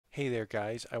Hey there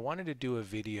guys, I wanted to do a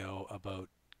video about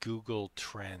Google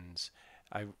Trends.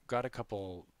 I got a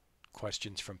couple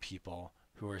questions from people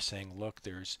who are saying, look,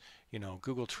 there's,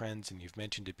 Google Trends and you've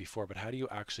mentioned it before, but how do you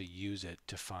actually use it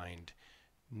to find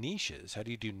niches? How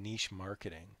do you do niche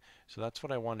marketing? So that's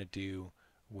what I want to do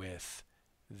with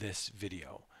this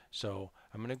video. So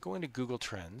I'm going to go into Google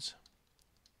Trends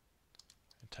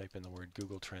and type in the word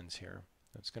Google Trends here.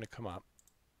 That's going to come up.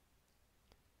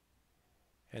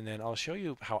 And then I'll show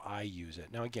you how I use it.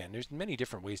 Now again, there's many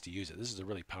different ways to use it. This is a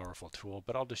really powerful tool,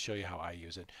 but I'll just show you how I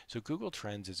use it. So Google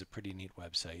Trends is a pretty neat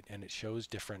website, and it shows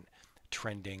different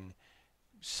trending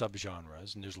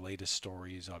subgenres, and there's latest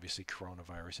stories. Obviously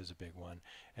coronavirus is a big one,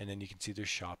 and then you can see there's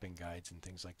shopping guides and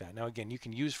things like that. Now again, you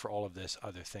can use for all of this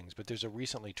other things, but there's a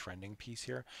recently trending piece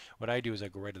here. What I do is I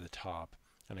go right to the top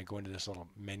and I go into this little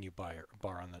menu bar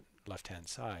on the left hand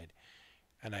side,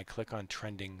 and I click on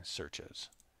trending searches.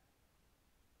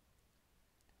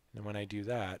 And when I do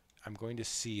that, I'm going to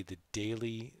see the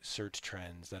daily search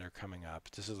trends that are coming up.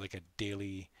 This is like a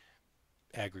daily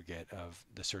aggregate of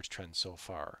the search trends so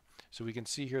far. So we can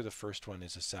see here the first one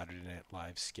is a Saturday Night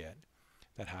Live skit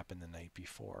that happened the night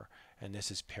before. And this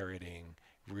is parodying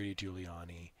Rudy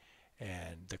Giuliani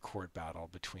and the court battle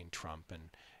between Trump and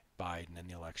Biden and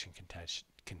the election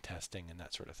contesting and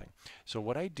that sort of thing. So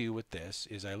what I do with this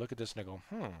is I look at this and I go,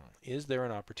 is there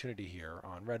an opportunity here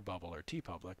on Redbubble or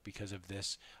Teepublic because of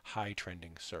this high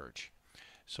trending search?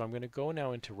 So I'm going to go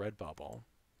now into Redbubble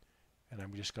and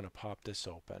I'm just going to pop this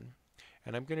open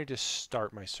and I'm going to just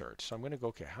start my search. So I'm going to go,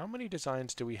 okay, how many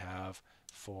designs do we have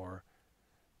for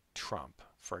Trump,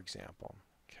 for example?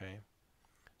 Okay,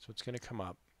 so it's going to come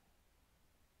up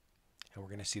and we're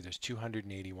going to see there's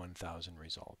 281,000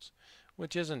 results,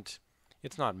 which isn't,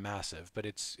 it's not massive, but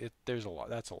there's a lot.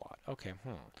 That's a lot. Okay,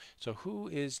 so who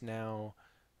is now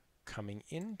coming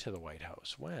into the White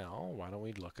House? Well, why don't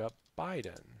we look up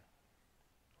Biden?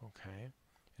 Okay,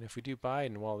 and if we do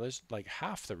Biden, well, there's like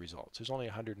half the results. There's only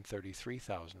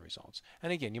 133,000 results.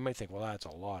 And again, you might think, well, that's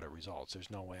a lot of results. There's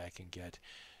no way I can get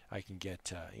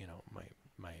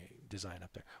my design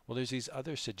up there. Well, there's these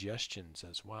other suggestions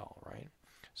as well, right?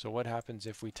 So what happens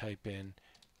if we type in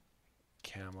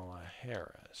Kamala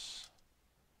Harris?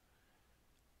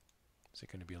 Is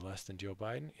it going to be less than Joe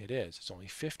Biden? It is. It's only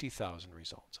 50,000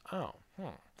 results. Oh,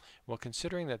 well,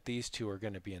 considering that these two are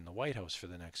going to be in the White House for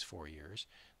the next 4 years,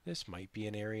 this might be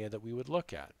an area that we would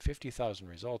look at. 50,000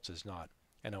 results is not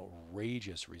an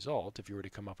outrageous result. If you were to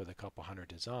come up with a couple hundred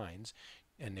designs,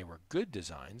 and they were good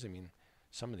designs, I mean,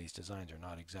 some of these designs are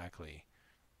not exactly,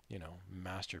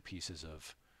 masterpieces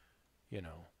of,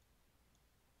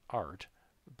 art,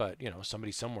 but,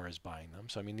 somebody somewhere is buying them.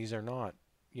 So, I mean, these are not,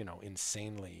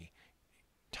 insanely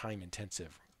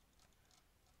time-intensive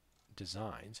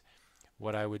designs.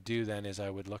 What I would do then is I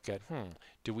would look at,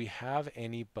 do we have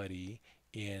anybody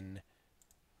in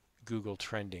Google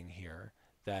Trending here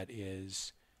that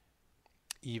is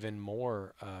even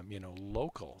more,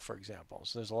 local, for example?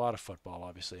 So there's a lot of football,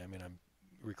 obviously. I mean, I'm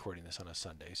recording this on a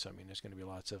Sunday, so I mean, there's going to be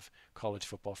lots of college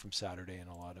football from Saturday and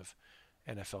a lot of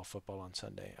NFL football on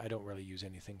Sunday. I don't really use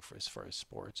anything for as far as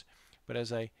sports. But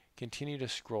as I continue to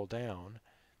scroll down,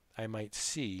 I might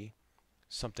see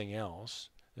something else.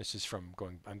 This is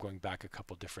I'm going back a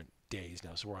couple different days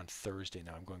now. So we're on Thursday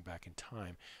now. I'm going back in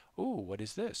time. Ooh, what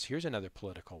is this? Here's another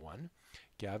political one.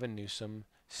 Gavin Newsom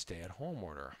stay-at-home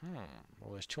order.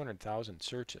 Well, there's 200,000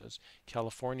 searches.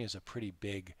 California is a pretty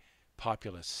big,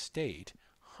 populous state.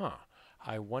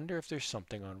 I wonder if there's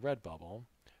something on Redbubble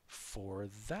for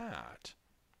that.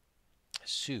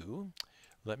 So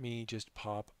let me just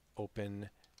pop open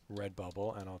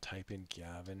Redbubble and I'll type in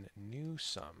Gavin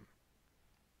Newsom.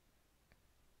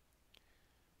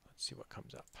 Let's see what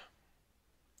comes up.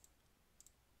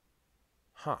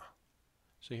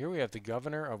 So here we have the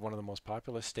governor of one of the most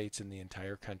populous states in the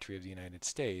entire country of the United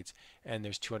States, and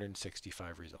there's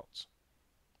 265 results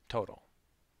total.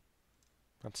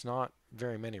 That's not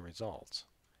very many results.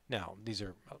 Now, these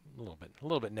are a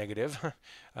little bit negative,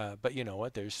 but you know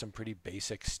what? There's some pretty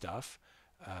basic stuff.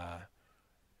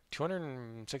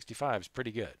 265 is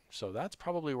pretty good. So that's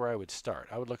probably where I would start.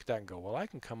 I would look at that and go, well, I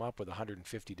can come up with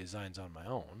 150 designs on my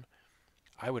own.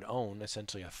 I would own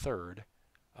essentially a third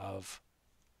of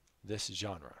this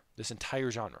genre, this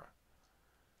entire genre.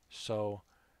 So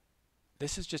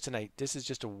this is just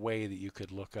a way that you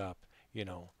could look up,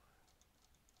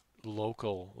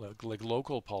 local, like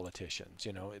local politicians.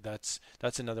 That's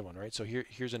another one, right? So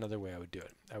here's another way I would do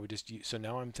it. I would just use, so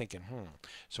now I'm thinking,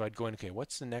 so I'd go in, okay,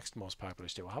 what's the next most popular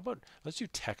state? Well, how about, let's do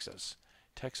Texas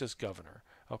governor.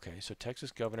 Okay, so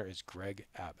Texas governor is Greg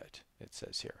Abbott, it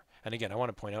says here. And again, I want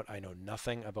to point out I know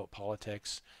nothing about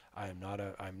politics. I'm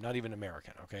not even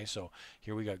American. Okay, so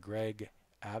here we got Greg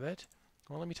Abbott.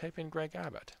 Well, let me type in Greg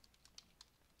Abbott.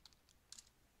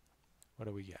 What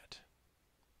do we get?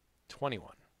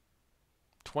 21.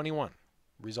 21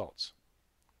 results.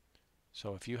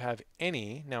 So if you have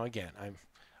any, now again,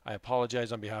 I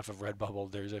apologize on behalf of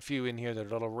Redbubble. There's a few in here that are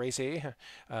a little racy,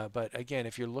 but again,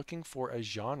 if you're looking for a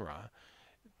genre,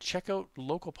 check out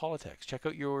local politics. Check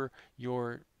out your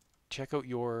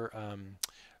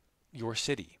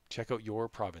city. Check out your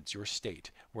province, your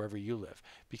state, wherever you live,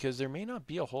 because there may not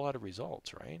be a whole lot of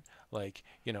results, right? Like,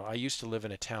 you know, I used to live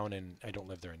in a town, and I don't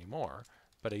live there anymore,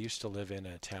 but I used to live in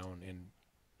a town in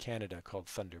Canada called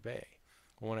Thunder Bay.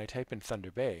 When I type in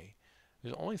Thunder Bay,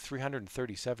 there's only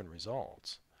 337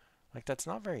 results. Like, that's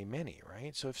not very many,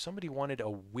 right? So if somebody wanted a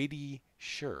witty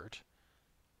shirt,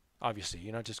 obviously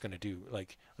you're not just going to do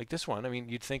like this one. I mean,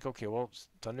 you'd think, okay, well,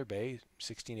 Thunder Bay,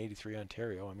 1683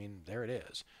 Ontario. I mean, there it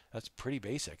is. That's pretty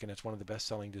basic, and it's one of the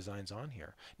best-selling designs on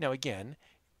here. Now, again,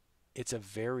 it's a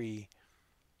very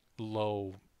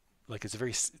low, like it's a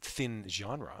very thin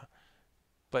genre,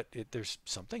 but there's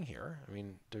something here. I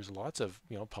mean, there's lots of,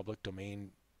 you know, public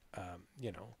domain,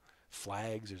 you know,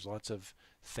 flags. There's lots of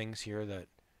things here that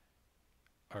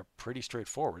are pretty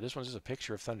straightforward. This one's just a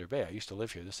picture of Thunder Bay. I used to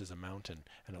live here. This is a mountain,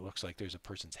 and it looks like there's a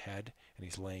person's head, and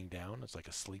he's laying down. It's like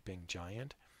a sleeping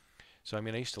giant. So, I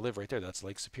mean, I used to live right there. That's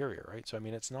Lake Superior, right? So, I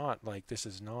mean, it's not like this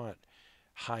is not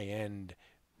high-end.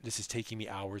 This is taking me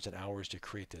hours and hours to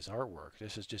create this artwork.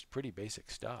 This is just pretty basic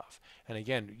stuff. And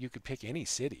again, you could pick any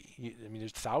city. I mean,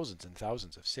 there's thousands and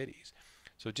thousands of cities.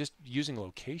 So just using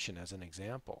location as an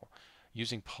example,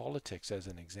 using politics as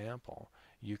an example,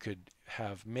 you could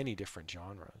have many different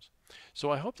genres.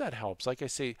 So I hope that helps. Like I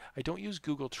say, I don't use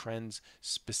Google Trends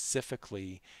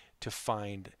specifically to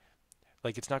find,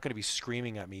 like, it's not going to be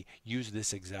screaming at me, use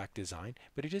this exact design,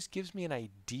 but it just gives me an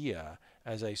idea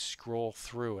as I scroll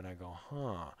through and I go,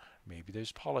 maybe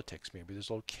there's politics, maybe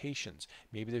there's locations,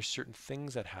 maybe there's certain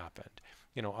things that happened.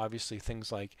 You know, obviously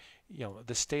things like, you know,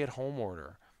 the stay-at-home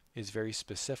order is very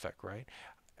specific, right?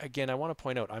 Again, I want to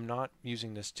point out, I'm not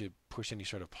using this to push any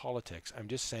sort of politics. I'm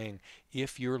just saying,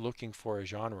 if you're looking for a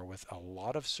genre with a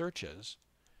lot of searches,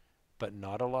 but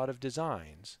not a lot of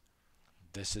designs,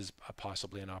 this is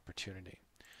possibly an opportunity.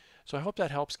 So I hope that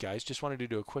helps, guys. Just wanted to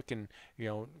do a quick and, you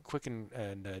know,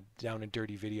 down and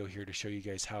dirty video here to show you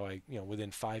guys how I, you know, within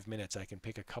 5 minutes I can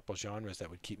pick a couple genres that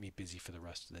would keep me busy for the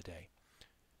rest of the day.